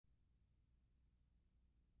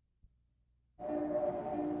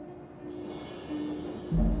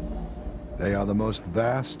They are the most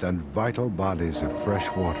vast and vital bodies of fresh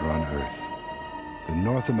water on Earth. The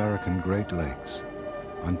North American Great Lakes,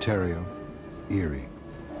 Ontario, Erie,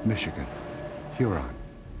 Michigan, Huron,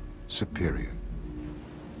 Superior.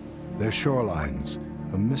 Their shorelines,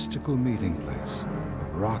 a mystical meeting place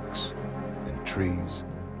of rocks and trees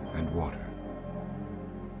and water.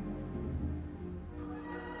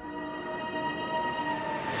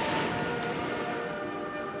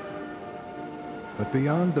 But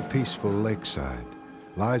beyond the peaceful lakeside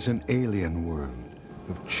lies an alien world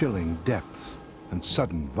of chilling depths and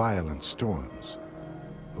sudden violent storms.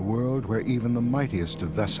 A world where even the mightiest of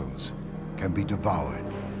vessels can be devoured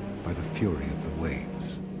by the fury of the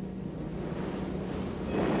waves.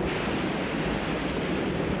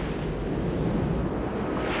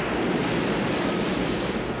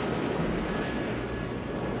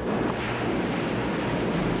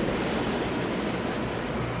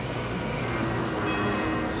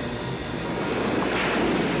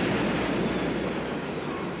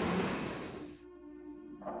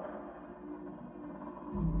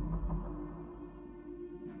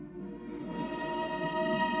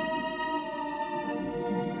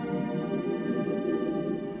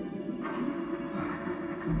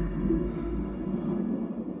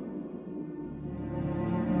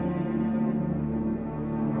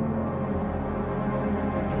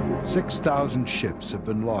 "6,000 ships have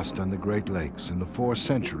been lost on the Great Lakes in the 4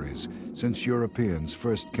 centuries since Europeans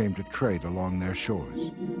first came to trade along their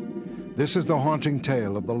shores. This is the haunting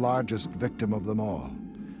tale of the largest victim of them all,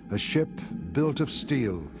 a ship built of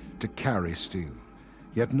steel to carry steel,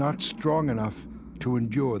 yet not strong enough to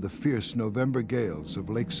endure the fierce November gales of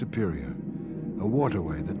Lake Superior, a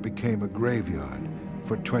waterway that became a graveyard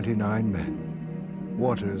for 29 men,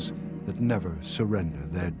 waters that never surrender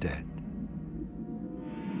their dead."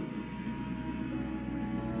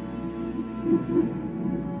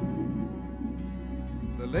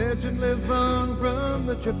 The legend lives on from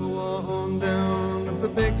the Chippewa on down of the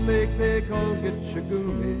big lake they call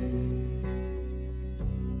Gitchagumi.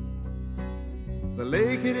 The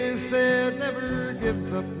lake, it is said, never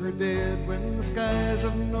gives up her dead when the skies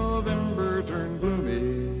of November turn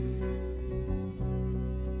gloomy.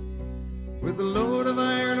 With a load of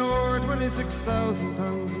iron ore, 26,000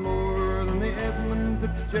 tons more than the Edmund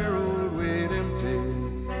Fitzgerald weighed empty.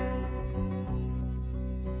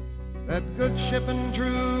 That good ship and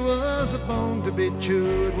true was a bone to be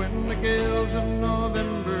chewed when the gales of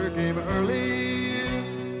November came early.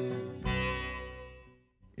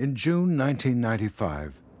 In June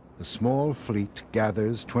 1995, a small fleet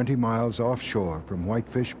gathers 20 miles offshore from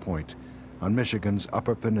Whitefish Point on Michigan's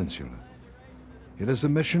Upper Peninsula. It is a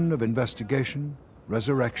mission of investigation,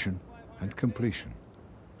 resurrection, and completion.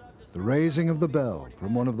 The raising of the bell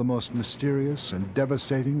from one of the most mysterious and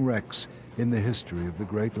devastating wrecks in the history of the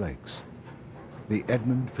Great Lakes, the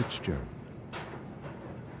Edmund Fitzgerald.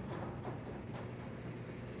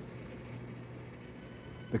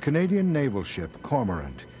 The Canadian naval ship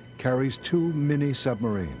Cormorant carries 2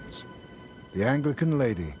 mini-submarines. The Anglican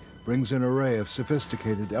Lady brings an array of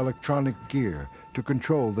sophisticated electronic gear to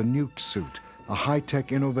control the Newt suit, a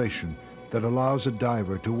high-tech innovation that allows a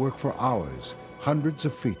diver to work for hours, hundreds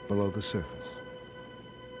of feet below the surface.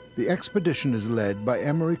 The expedition is led by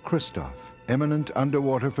Emery Christoph, eminent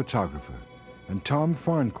underwater photographer, and Tom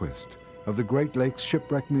Farnquist of the Great Lakes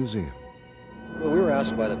Shipwreck Museum. Well, we were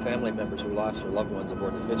asked by the family members who lost their loved ones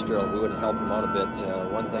aboard the Fitzgerald if we wouldn't help them out a bit.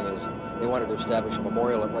 One thing is they wanted to establish a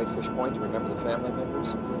memorial at Whitefish Point to remember the family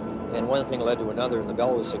members. And one thing led to another, and the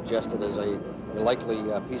bell was suggested as a likely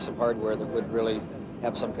piece of hardware that would really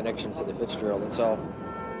have some connection to the Fitzgerald itself.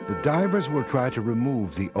 The divers will try to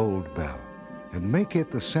remove the old bell and make it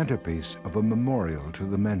the centerpiece of a memorial to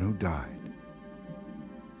the men who died.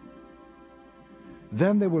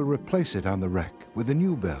 Then they will replace it on the wreck with a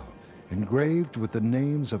new bell, engraved with the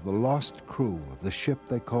names of the lost crew of the ship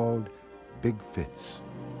they called Big Fitz.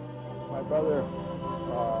 My brother,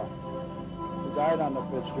 who died on the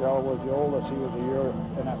Fitzgerald, was the oldest. He was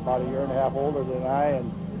about a year and a half older than I, and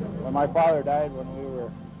when my father died when we were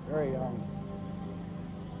very young,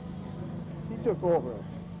 he took over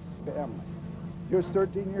the family. He was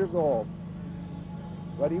 13 years old,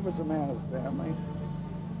 but he was a man of the family.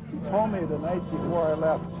 He told me the night before I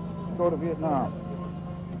left to go to Vietnam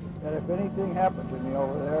that if anything happened to me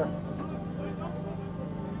over there,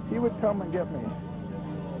 he would come and get me.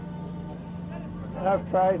 And I've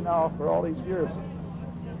tried now for all these years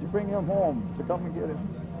to bring him home, to come and get him.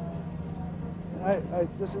 And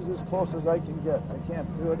this is as close as I can get. I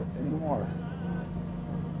can't do it anymore.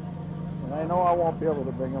 And I know I won't be able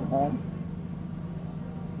to bring him home.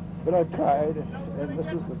 But I've tried, and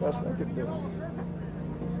this is the best I can do.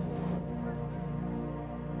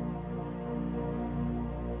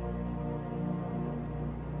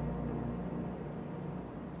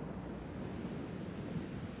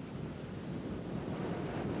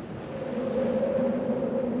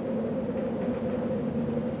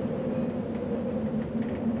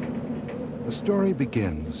 story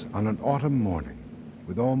begins on an autumn morning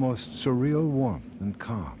with almost surreal warmth and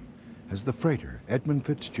calm as the freighter Edmund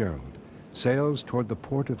Fitzgerald sails toward the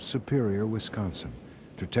port of Superior, Wisconsin,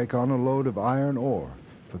 to take on a load of iron ore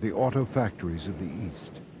for the auto factories of the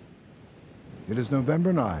East. It is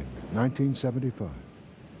November 9, 1975,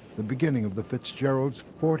 the beginning of the Fitzgerald's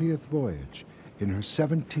 40th voyage in her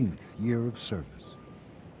 17th year of service.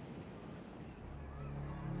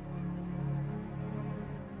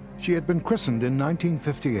 She had been christened in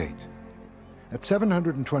 1958. At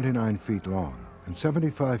 729 feet long and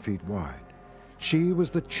 75 feet wide, she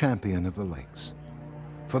was the champion of the lakes.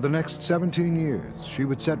 For the next 17 years, she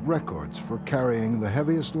would set records for carrying the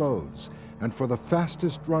heaviest loads and for the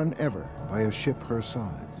fastest run ever by a ship her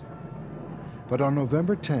size. But on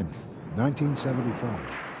November 10th, 1975,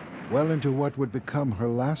 well into what would become her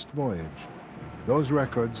last voyage, those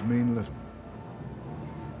records mean little.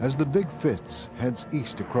 As the Big Fitz heads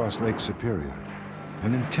east across Lake Superior,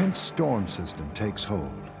 an intense storm system takes hold.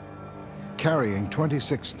 Carrying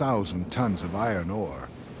 26,000 tons of iron ore,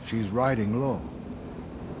 she's riding low.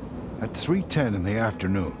 At 3:10 in the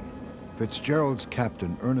afternoon, Fitzgerald's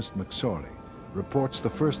captain, Ernest McSorley, reports the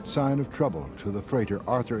first sign of trouble to the freighter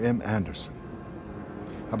Arthur M. Anderson.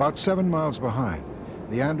 About 7 miles behind,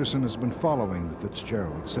 the Anderson has been following the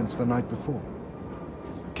Fitzgerald since the night before.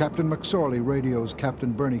 Captain McSorley radios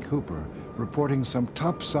Captain Bernie Cooper, reporting some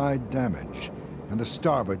topside damage and a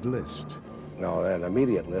starboard list. Now, that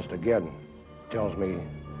immediate list, again, tells me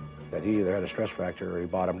that he either had a stress fracture or he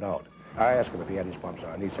bottomed out. I asked him if he had his pumps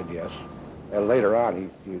on. He said yes. And later on,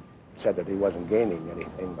 he said that he wasn't gaining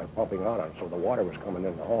anything by pumping out on it, so the water was coming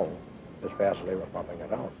in the hull as fast as they were pumping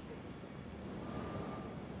it out.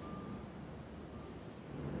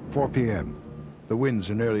 4 p.m. The winds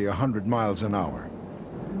are nearly 100 miles an hour.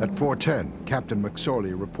 At 4:10, Captain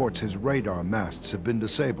McSorley reports his radar masts have been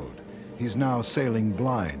disabled. He's now sailing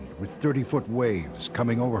blind with 30-foot waves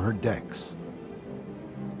coming over her decks.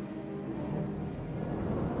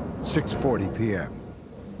 6:40 p.m.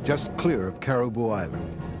 Just clear of Caribou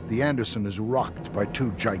Island, the Anderson is rocked by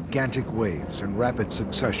two gigantic waves in rapid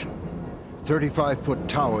succession. 35-foot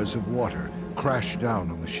towers of water crash down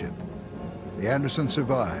on the ship. The Anderson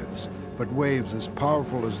survives, but waves as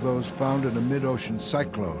powerful as those found in a mid-ocean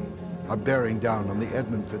cyclone are bearing down on the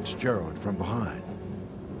Edmund Fitzgerald from behind.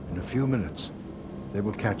 In a few minutes, they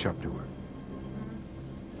will catch up to her.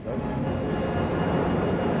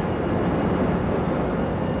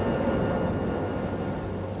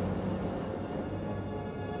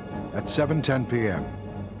 At 7:10 p.m.,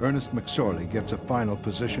 Ernest McSorley gets a final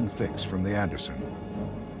position fix from the Anderson.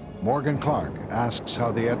 Morgan Clark asks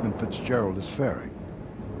how the Edmund Fitzgerald is faring.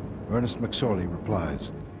 Ernest McSorley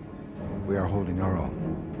replies, "We are holding our own."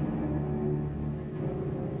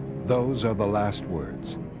 Those are the last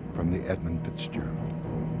words from the Edmund Fitzgerald.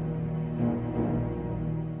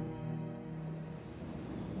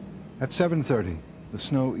 At 7:30, the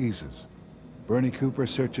snow eases. Bernie Cooper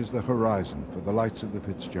searches the horizon for the lights of the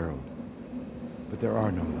Fitzgerald, but there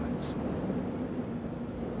are no lights.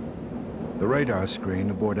 The radar screen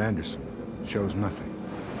aboard Anderson shows nothing.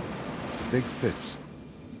 The Big Fitz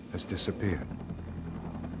has disappeared.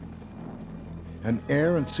 An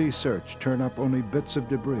air and sea search turn up only bits of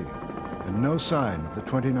debris and no sign of the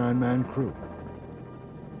 29-man crew.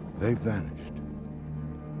 They've vanished.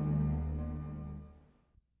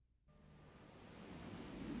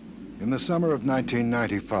 In the summer of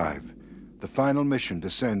 1995, the final mission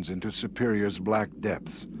descends into Superior's black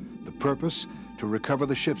depths. The purpose? To recover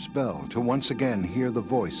the ship's bell, to once again hear the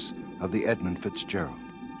voice of the Edmund Fitzgerald.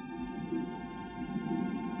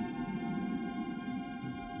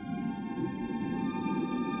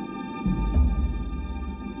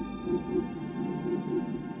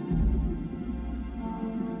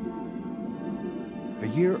 A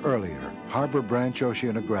year earlier, Harbor Branch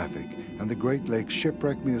Oceanographic and the Great Lakes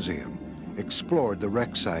Shipwreck Museum explored the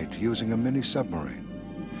wreck site using a mini-submarine.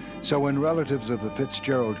 So when relatives of the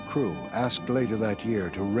Fitzgerald crew asked later that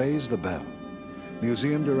year to raise the bell,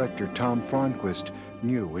 museum director Tom Farnquist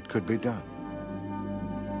knew it could be done.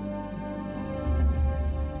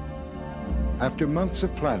 After months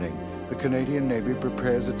of planning, the Canadian Navy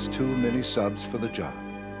prepares its 2 mini-subs for the job.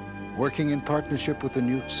 Working in partnership with the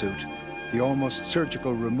Newt suit, the almost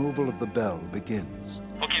surgical removal of the bell begins.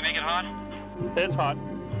 Okay, make it hot. It's hot.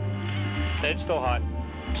 It's still hot.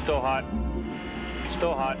 Still hot.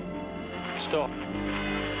 Still hot. Still.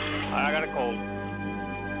 I got a cold.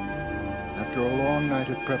 After a long night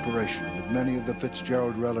of preparation with many of the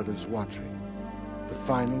Fitzgerald relatives watching, the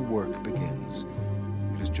final work begins.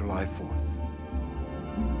 It is July 4th.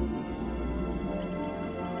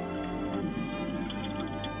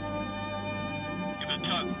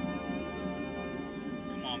 Chuck.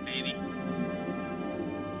 Come on, baby.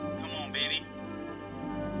 Come on, baby.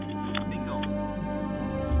 Bingo.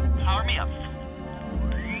 Power me up.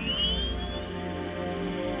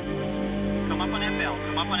 Come up on that bell.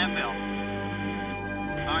 Come up on that bell.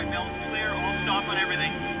 All right, bell's clear. All stop on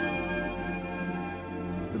everything.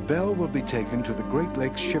 The bell will be taken to the Great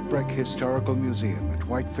Lakes Shipwreck Historical Museum at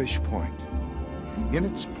Whitefish Point. In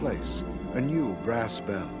its place, a new brass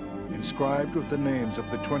bell, inscribed with the names of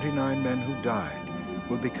the 29 men who died,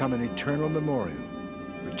 will become an eternal memorial,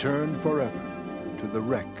 returned forever to the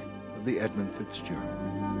wreck of the Edmund Fitzgerald.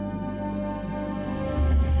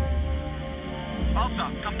 All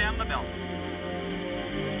stop. Come down the bell.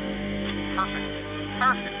 Perfect.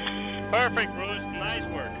 Perfect. Perfect, Bruce. Nice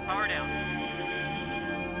work. Power down.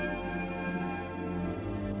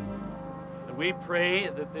 And we pray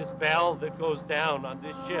that this bell that goes down on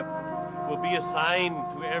this ship will be a sign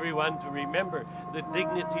to everyone to remember the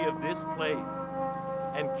dignity of this place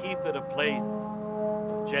and keep it a place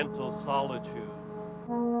of gentle solitude.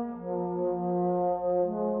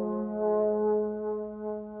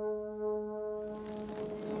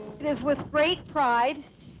 It is with great pride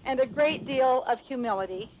and a great deal of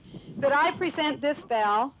humility that I present this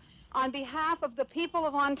bell on behalf of the people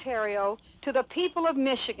of Ontario to the people of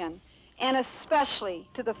Michigan, and especially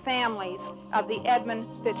to the families of the Edmund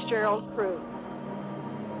Fitzgerald crew.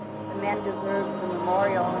 The men deserve the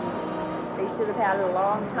memorial, and they should have had it a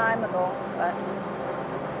long time ago, but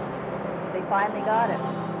they finally got it.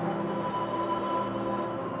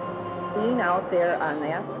 Being out there on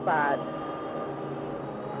that spot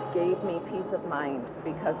gave me peace of mind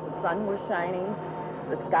because the sun was shining,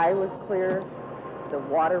 the sky was clear, the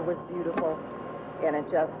water was beautiful, and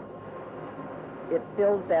it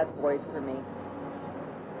filled that void for me.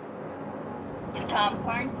 To Tom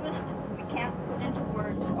Farnquist, we can't put into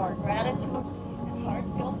words our gratitude and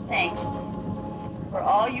heartfelt thanks for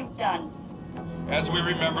all you've done. As we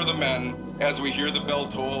remember the men, as we hear the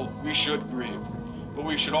bell toll, we should grieve, but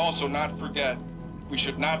we should also not forget. We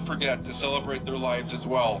should not forget to celebrate their lives as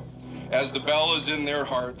well. As the bell is in their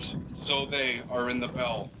hearts, so they are in the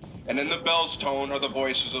bell. And in the bell's tone are the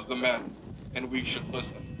voices of the men, and we should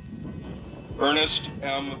listen. Ernest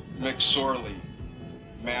M. McSorley,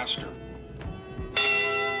 Master.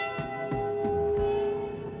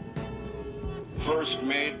 First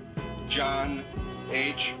Mate John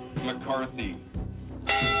H. McCarthy.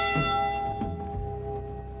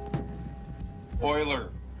 Oiler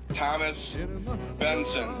Thomas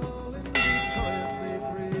Benson.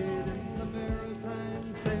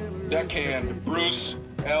 Deckhand Bruce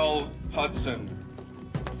L. Hudson.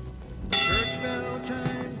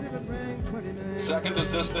 Second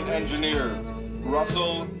Assistant Engineer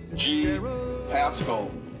Russell G.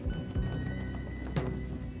 Pascal.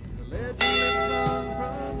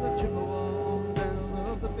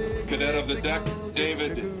 Cadet of the Deck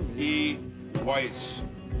David E. Weiss.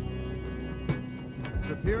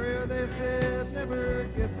 Superior, they said, never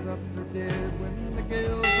gets up for dead when the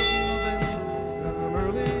gales of November come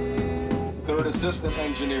early. Third Assistant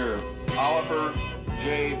Engineer Oliver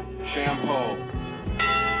J. Champeau.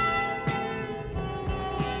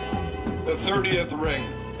 The 30th ring,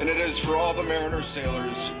 and it is for all the mariner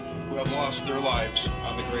sailors who have lost their lives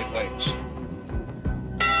on the Great Lakes.